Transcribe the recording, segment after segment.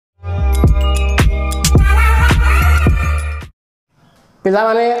पिला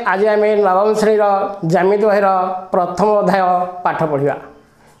माने आज आम नवम श्रेणी ज्यामिति बहिर प्रथम अध्याय पाठ पढ़ा।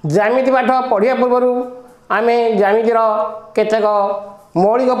 ज्यामिति पाठ पढ़िया पूर्व आम ज्यामितिर केतेक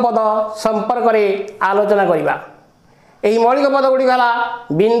मौलिक पद संपर्क में आलोचना करवा। यही मौलिक पद गुड़िक है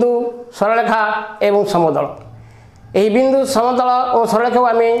बिंदु, सरलरेखा एवं समतल। यही बिंदु, समतल और सरलरेखा को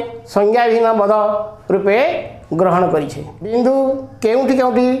आम संज्ञाहीन पद रूपे ग्रहण करिछे। बिंदु केउठी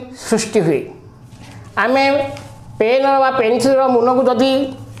केउठी सृष्टि हुए। आम पेन व पेनसिल मुन को जदि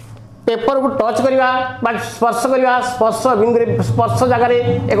पेपर को टच करवा स्पर्श करवा, स्पर्श बिंदु स्पर्श जगार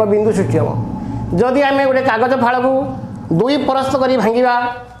एक बिंदु सृष्टि हम। जदि आम गोटे कागज फाड़ को दुई परस्त कर भांगा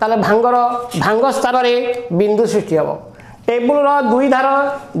ताले भांग स्थान में बिंदु सृष्टि हम। टेबुल दुई धार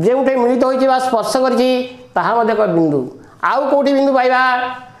जो मिलित हो स्पर्श कर बिंदु। आउ कौटी बिंदु पाइबा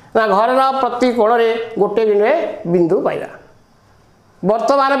ना घर प्रति कोण में गोटे बिंदु पाइबा।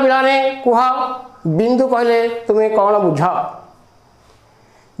 वर्तमान पिलाने कुह बिंदु कहले तुम्हें कौन बुझ?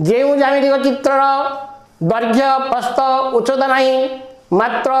 जो ज्यामितिक चित्र दैर्घ्य प्रस्थ उच्चता नहीं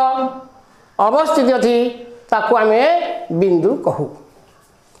मात्र अवस्थित अच्छी ताकू आम बिंदु कहू।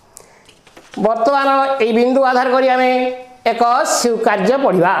 वर्तमान ये बिंदु आधार करी आम एक स्वीकार्य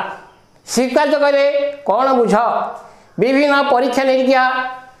पढ़ा। स्वीकार्य कहले कौन बुझ? विभिन्न परीक्षा निरीक्षा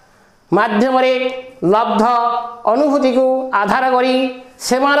माध्यम लब्ध अनुभूति को आधार करी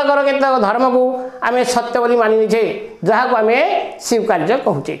सेमानकर केतक धर्म को आम सत्य बोली मानिचे, जहाँ को आम स्वीकार्य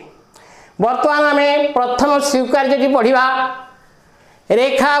कहूचे। वर्तमान आम प्रथम स्वीकार्य पढ़ा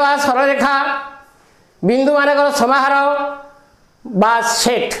रेखा व सरलरेखा बिंदु मानकर समाहार बा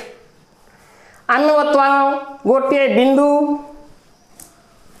सेट। आम वर्तमान गोटे बिंदु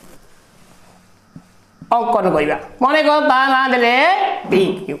अंकन करवा। मन कर ना देले पी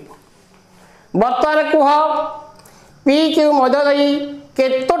क्यू। वर्तमान कुह पी क्यू मध्य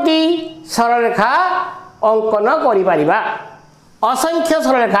केतोटी सरलरेखा अंकन करिपारिबा? असंख्य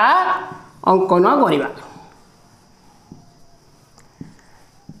सरलरेखा अंकन करिबा।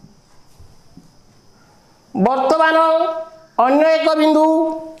 वर्तमान अन्य एक बिंदु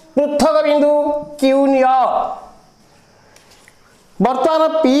पृथक बिंदु क्यू निय। वर्तमान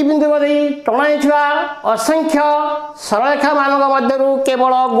पी बिंदु टणाई असंख्य सरलरेखा मानक मध्य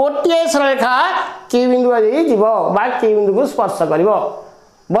केवल गोटे सरलरेखा क्यू बिंदु जीव बा क्यू बिंदु को स्पर्श कर।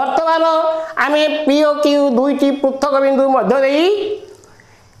 वर्तमान आम पी और क्यू दुईटी पृथक बिंदु मध्य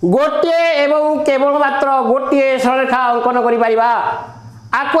गोटे एवं केवल मात्र गोटे सरलरेखा अंकन करिपारिबा।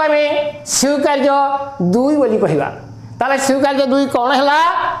 आकु आम स्वीकार्य दुई बोली कहवा। ताले स्वीकार्य दुई कौन है?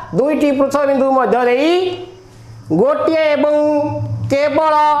 दुईटी पृथक बिंदु मध्य गोटे एवं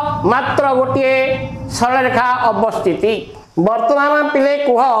केवल मात्र गोटे सरलरेखा अवस्थिति। वर्तमान पिले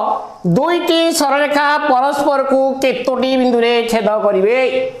कुह दुईटी सरलरेखा परस्पर को केतोटी बिंदु रे छेद करिवे?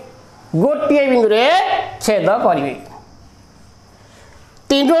 गोटे बिंदु रे छेद करिवे।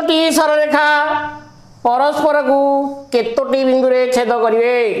 तीनोटी सरलरेखा परस्पर को केतोटी बिंदु रे छेद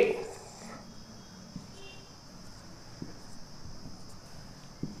करिवे?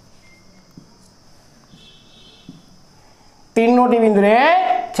 तीनोटी बिंदु रे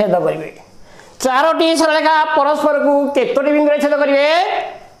छेद करिवे। चारोटी सरलरेखा परस्पर को केतोटी बिंदु रे छेद करिवे?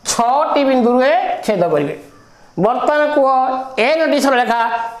 छटी बिंदु रे छेद करिवे। वर्तमान कुह एनटी सरलरेखा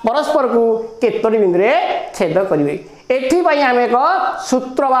परस्पर को केतोटी बिंदु रे छेद करिवे? एथिपाई आम एक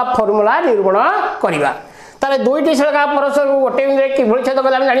सूत्र बा फॉर्मूला निरूपण करवा। ताले दुईटी सरलरेखा परस्पर को गोटे बिंदु रे किभଳି छेद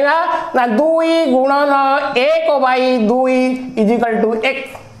कले आम जानिबा ना 2 गुणन 1/2 इक्वल 1।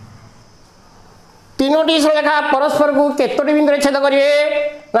 तीनोटी सरलरेखा परस्पर को केतोटी बिंदु रे छेद करिवे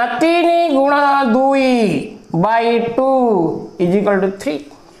ना 3 गुणन 2/2 इक्वल 3।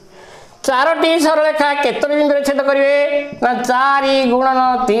 चारोटी सरलरेखा केतोटी बिंदु रे छेद करिवे ना 4 गुणन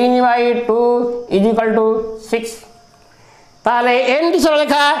 3/2 इक्वल 6। ताले एन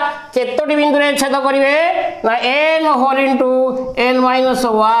सरलरेखा केतोटी बिंदु रे छेद करिवे ना n होल इनटू n -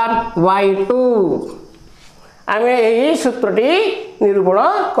 1/2। आम यही सूत्रटी निरूपण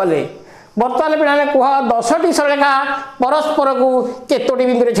कले। वर्तमान पिलाने कुह 10टी सरलरेखा परस्पर को केतोटी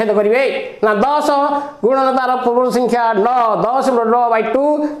बिंदु रे छेद करिवे ना 10 गुणन तार पूर्व संख्या 9 10/2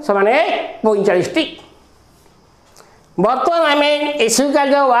 समान 45टी। वर्तमान आम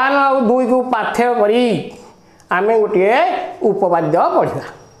स्वीकार्य 1 और 2 को पार्थक्य करी आम गोटे उपपाद्य पढ़ा।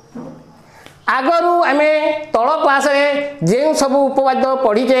 आगरू आम तल क्लास जो सब उपपाद्य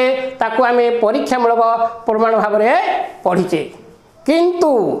पढ़ीचे ताकू आम परीक्षामूलक प्रमाण भाव में पढ़ीचे।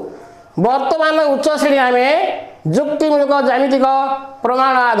 किंतु वर्तमान उच्च श्रेणी आम जुक्तिमूलक ज्यामितिक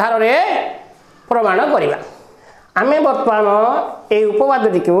प्रमाण आधार में प्रमाण करवा। आम वर्तमान ये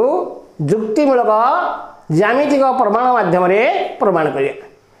उपपाद्यटी को जुक्तिमूलक ज्यामितिक प्रमाण माध्यम प्रमाण करिया।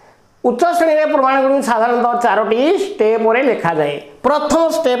 उच्च श्रेणी प्रमाण गुड़ी साधारणतः 4टी स्टेप लिखा जाए। प्रथम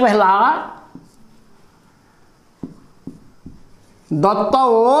स्टेप है दत्त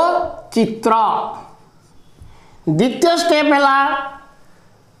ओ चित्र, द्वितीय स्टेप है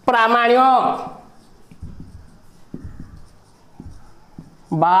प्रामाण्य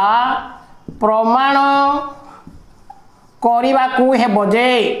बा प्रमाण करिबाकू हेबो जे,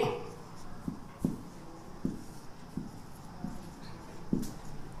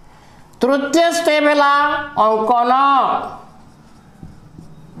 तृतीय स्टेप है अंकन,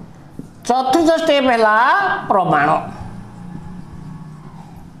 चतुर्थ स्टेप है प्रमाण।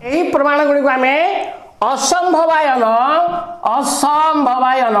 यही प्रमाण गुड़ी को आम असंभवायन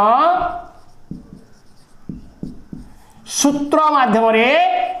असंभवायन सूत्र माध्यम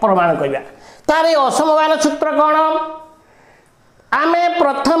प्रमाण करवा। तार असंभवायन सूत्र कौन? आम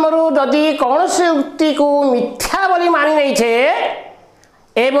प्रथम जदि कौन से युक्ति को मिथ्या बोली मानि नहीं छे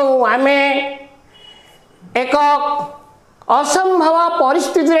एवं आम एक असंभव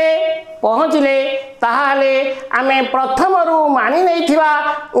परिस्थिति रे पहुँचले ताहाले आमे प्रथम मानि नहीं थिबा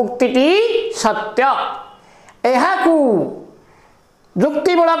उक्तिटी सत्य। एहाकू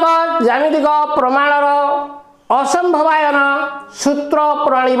युक्तिमूलक ज्यामितिक प्रमाणर असंभवायन सूत्र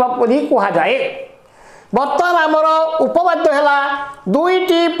प्रणाली बोली कहा जाए। बर्तमान आमर उपवाद्य है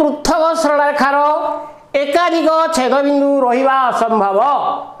दुईटी पृथक सरलरेखार एकाधिक छेदबिंदु रहिबा असंभव,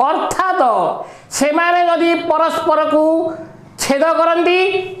 अर्थात सेमाने यदि परस्पर को छेद करती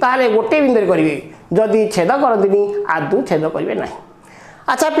ताहले गोटे बिंदु करेंगे, जदि छेद करती आदौ छेद करेंगे ना।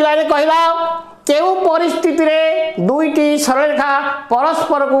 अच्छा पिलाने कहला केउ परिस्थिति रे दुईटी सरलरेखा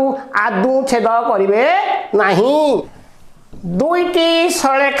परस्पर को आदौ छेद करेंगे नहीं? दुईटी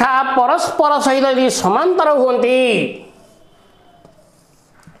सरलरेखा परस्पर सहित यदि समांतर होती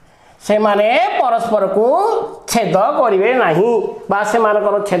से माने परस्पर को छेद करेंगे नहीं बा से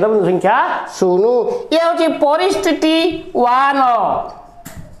मानकर छेद बिंदु संख्या 0। यह हूँ परिस्थिति 1।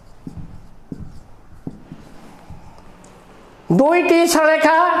 दुईटी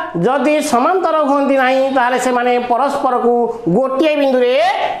सरलरेखा जदि समांतर होती नहीं ताहले से माने परस्पर को गोटे बिंदु रे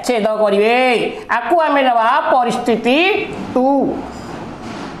छेद करेंगे। आपको आम नवा परिस्थिति 2।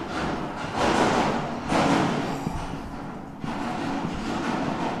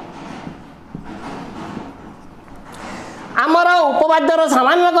 आमर उपवाद्यर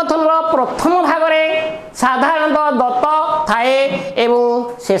सामान्य कथन प्रथम भाग में साधारणतः दत्त थाए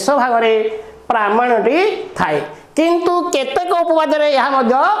एवं शेष भाग में प्रामाण्यटी थाए, किंतु केतेक उपवाद्य यह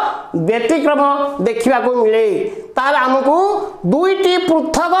व्यतिक्रम देखा मिले। तार आमको दुईटी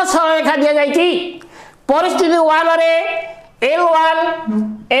पृथक सरलरेखा दि जाइए। परिस्थिति 1 रे L1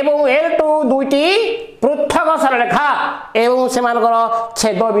 एवं L2 दुईटी पृथक सरलरेखा एवं से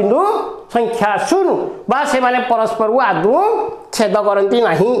छेद बिंदु संख्या 0 बा से परस्पर को आदौ छेद करती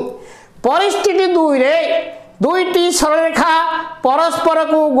नहीं। परिस्थिति 2 रे दुईटी सरलरेखा परस्पर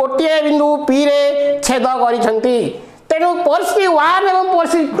को गोटे बिंदु P रे छेद करिसेंती। तेणु परिस्थिति 1 एवं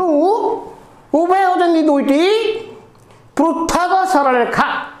परिस्थिति 2 उभय होचंती दुईटी पृथक सरलरेखा।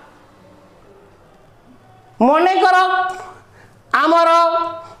 मनेकर आमर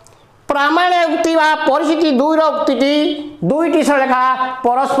प्रामाण्य उक्ति बा परिस्थिति 2 रो उक्तिटी दुईटी सरलरेखा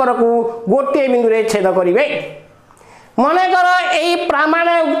परस्पर को गोटे बिंदु रे छेद करिवे। मनेकर एही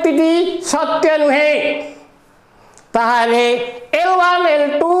प्रामाण्य उक्तिटी सत्य नुहे ताहाले L1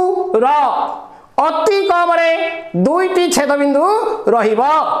 L2 रो अति कम रे दुईटी छेद बिंदु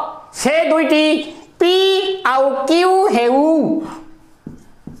रहिबो। से दुईटी P आउ Q हेउ।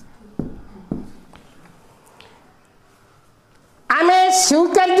 आमे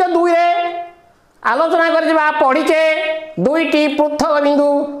स्वीकार्य 2 रे आलोचना करजिबा पढ़िचे दुईटी पृथक बिंदु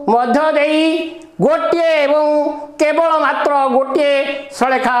मध्य देई गोटे एवं केवल मात्र गोटे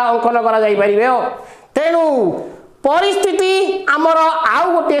सरलरेखा अंकन करा जाई परिबे। तेणु परिस्थिति आमर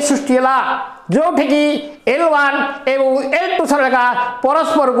आउ गोटे सृष्टि है जो कि L1 एवं L2 सरलरेखा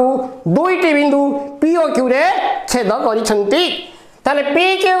परस्पर को दुईटी बिंदु P और Q रे छेद करिसेंती। ताले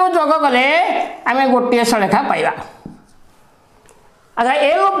P Q को जोग कले आमे गोटे सरलरेखा पाइबा। अच्छा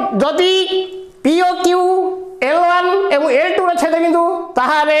L जदि P और Q L1 एवं L2 रे छेद बिंदु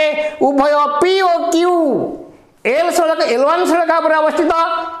ताहाले उभय P और Q L सरलरेखा L1 सरलरेखा पर अवस्थित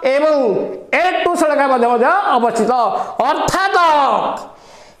एवं L2 सरलरेखा मध्य अवस्थित। अर्थात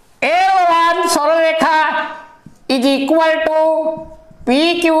L1 सरलरेखा is equal to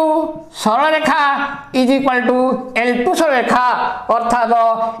PQ सरलरेखा is equal to L2 सरलरेखा। अर्थात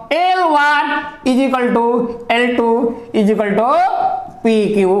L1 is equal to L2 is equal to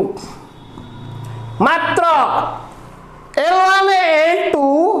PQ। मात्र L1 L2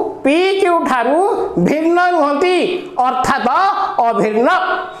 PQ ठारू भिन्न नुहंती अर्थात अभिन्न।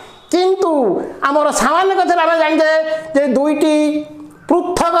 किंतु आमर सामान्य कथा आम जानते दुईटी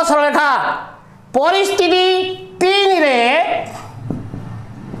पृथक सरलरेखा परिस्थिति 3 रे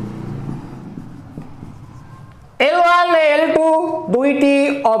L1 L2 दुईटी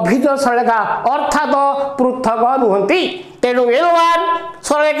अभिज सरलरेखा अर्थात पृथक नुहंती तेणु L1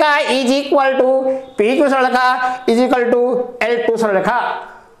 सरलरेखा is equal to PQ सरलरेखा is equal to L2 सरलरेखा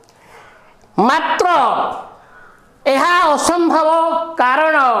मात्र यह असंभव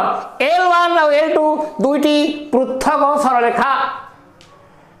कारण L1 और L2 दुईटी पृथक सरलरेखा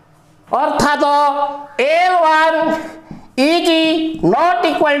अर्थात L1 is not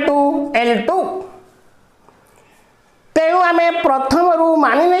equal to L2 तेणु आमे प्रथम रु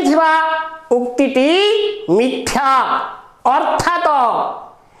मानि नेथिबा उक्तिटी मिथ्या अर्थात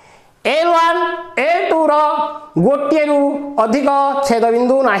L1 L2 रो गोटे रु अधिक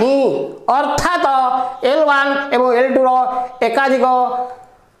छेदबिंदु नाही अर्थात L1 एवं L2 रो एकाधिक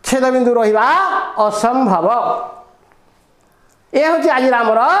छेदबिंदु रहिबा असंभव। यह हूँ आज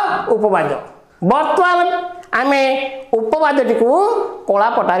आमर उपवाद्य। बर्तमान आमे उपवाद्यटी को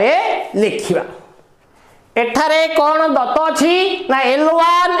कलापटारे लिखिबा। एठारे कौन दत्त अछि ना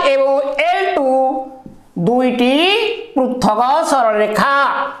L1 एवं L2 दुईटी पृथक सरलरेखा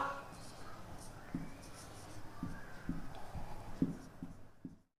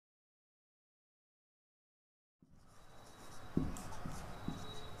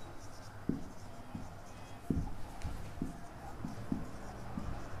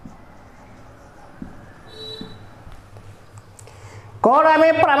कौन आम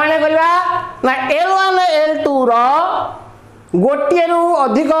प्रमाण करवा ना L1 L2 रो गोटे रु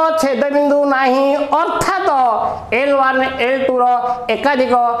अधिक छेदबिंदु नाही अर्थात L1 L2 रो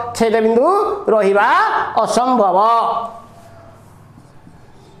एकाधिक छेदबिंदु रहिबा असंभव।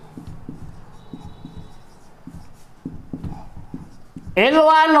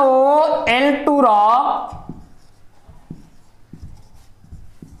 L1 और L2 रो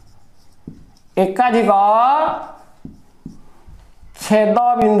एकाधिक छेद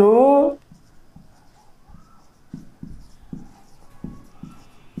बिंदु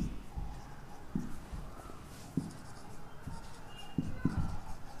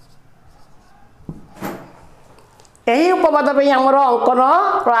यही उपवाद पे आमर अंकन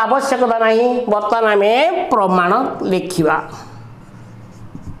आवश्यकता नहीं। बर्तमान आम प्रमाण लिखिबा।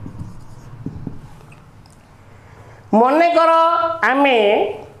 मनेकर आमे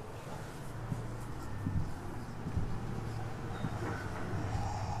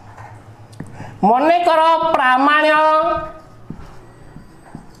मनेकर प्रामाण्य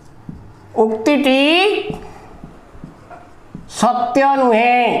उक्तिटी सत्य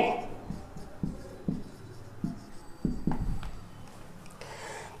नुहे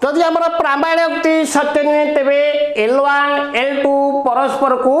जदि आमर प्रामाण्य उक्ति सत्य नुहे तेबे L1 L2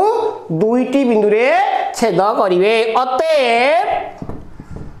 परस्पर को दुईटी बिंदु रे छेद करिवे अतएव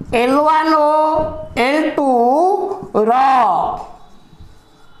L1 और L2 रो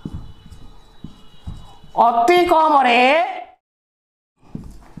अति कम रे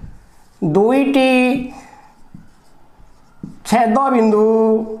दुईटी छेद बिंदु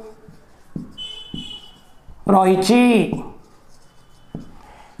रहिछि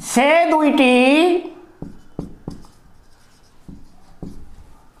से दुईटी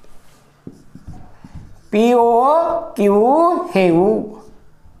POQ हेउ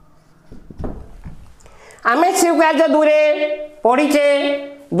आमे स्वीकार्य दूरे पढ़ीचे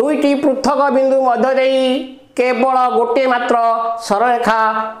दुईटी पृथक बिंदु मध्य देई केवल गोटे मात्र सरलरेखा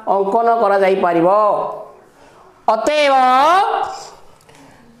अंकन करा जाई पारिबो अतएव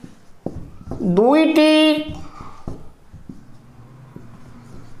दुईटी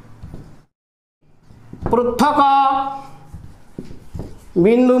पृथक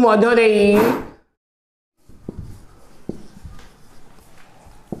बिंदु मध्य देई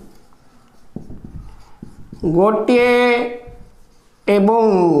गोटे एवं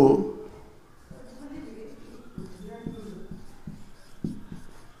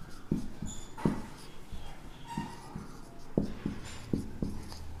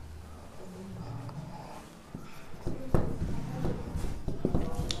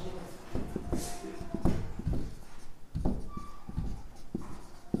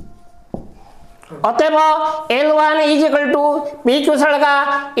अतएव L1 is equal to PQ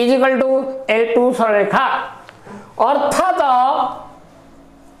सरलरेखा is equal to L2 सरलरेखा अर्थात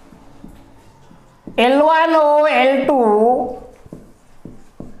L1 और L2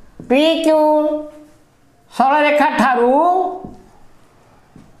 PQ सरलरेखा ठारू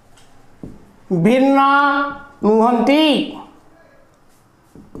भिन्न नुहंती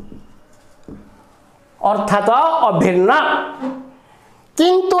अर्थात अभिन्न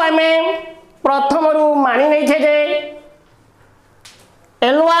किंतु आमे प्रथम मानि नहीं छे जे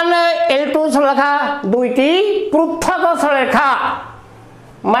L1 L2 सरलेखा दुईटी पृथक सरलेखा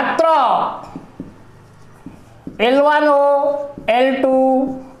मात्र L1 और L2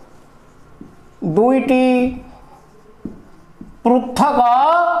 दुईटी पृथक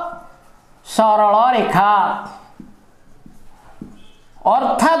सरल रेखा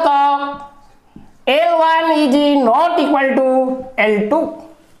अर्थात L1 is not equal to L2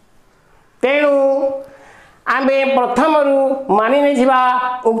 तेणु आमे प्रथम मानि नहीं छिबा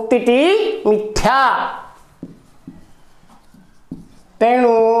उक्तिटी मिथ्या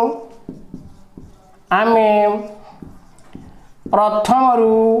तेणु आमे प्रथम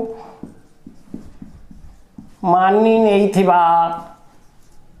मानि नहीं थिबा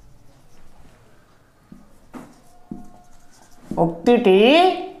उक्तिटी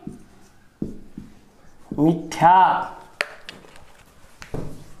मिथ्या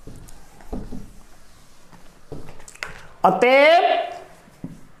अतएव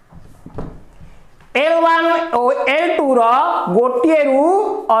L1 और L2 गोटे रु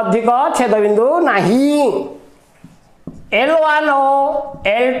अधिक छेदबिंदु नहीं L1 और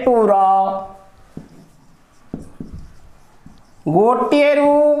L2 गोटे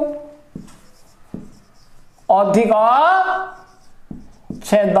रु अधिक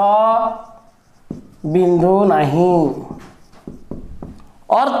छेद बिंदु नहीं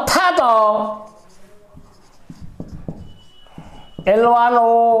अर्थात L1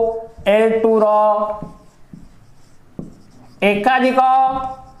 और L2 एकाधिक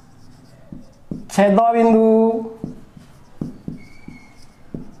छेद बिंदु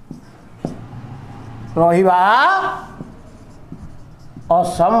रहिबा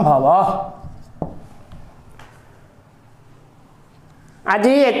असंभव। आज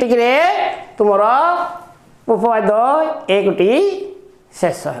एतिक तुमर उपवाद एक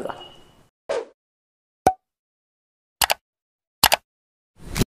शेष है।